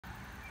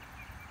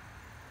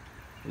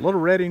A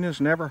little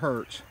readiness never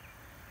hurts.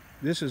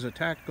 This is a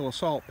tactical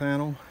assault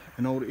panel,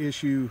 an old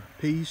issue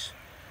piece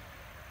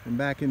from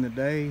back in the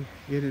day.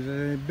 It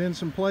has been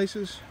some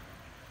places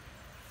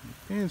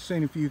and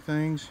seen a few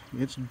things.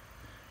 It's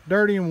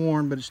dirty and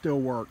worn, but it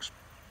still works.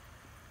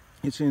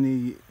 It's in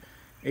the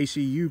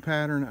ACU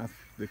pattern.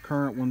 The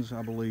current ones,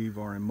 I believe,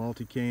 are in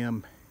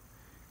multicam,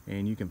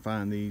 and you can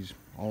find these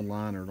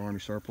online or at Army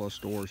surplus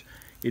stores.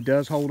 It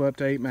does hold up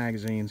to 8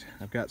 magazines.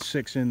 I've got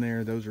 6 in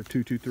there. Those are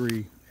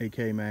 223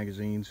 AK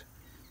magazines.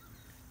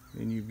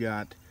 And you've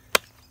got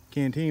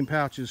canteen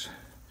pouches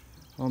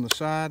on the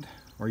side,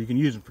 or you can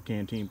use them for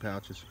canteen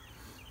pouches.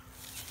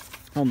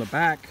 On the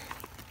back,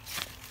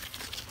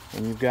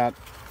 and you've got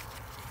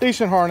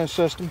decent harness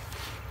system.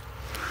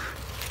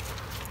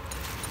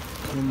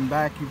 In the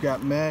back, you've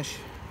got mesh,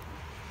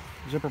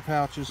 zipper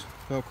pouches,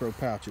 Velcro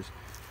pouches.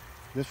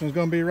 This one's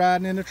going to be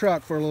riding in the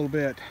truck for a little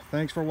bit.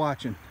 Thanks for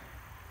watching.